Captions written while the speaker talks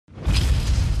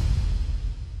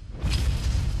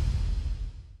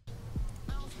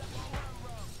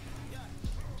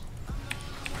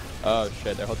Oh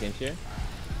shit, their whole team's here?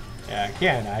 Yeah, I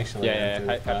can't actually. Yeah,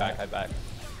 hide back.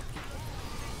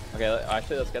 Okay,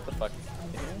 actually, let's get the fuck.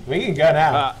 We can go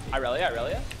now.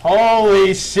 Irelia?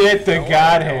 Holy shit, the Don't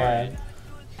god worry. hand.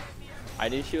 I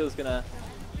knew she was gonna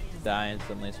die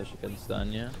instantly so she couldn't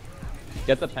stun you.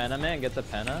 Get the penna, man, get the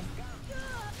penna.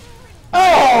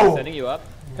 Oh! Setting you up.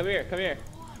 Come here.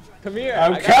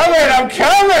 I'm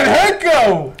coming,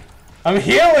 Hooko! I'm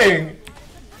healing!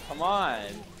 Come on.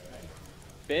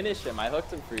 Finish him, I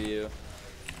hooked him for you.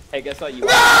 Hey, guess what? You No!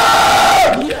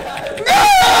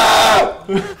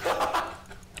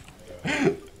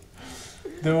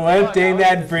 The one thing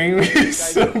that brings me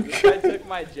so good. This guy took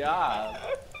my job.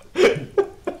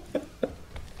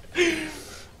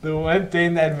 The one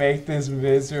thing that makes this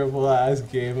miserable ass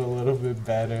game a little bit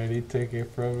better, and he took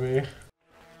it from me.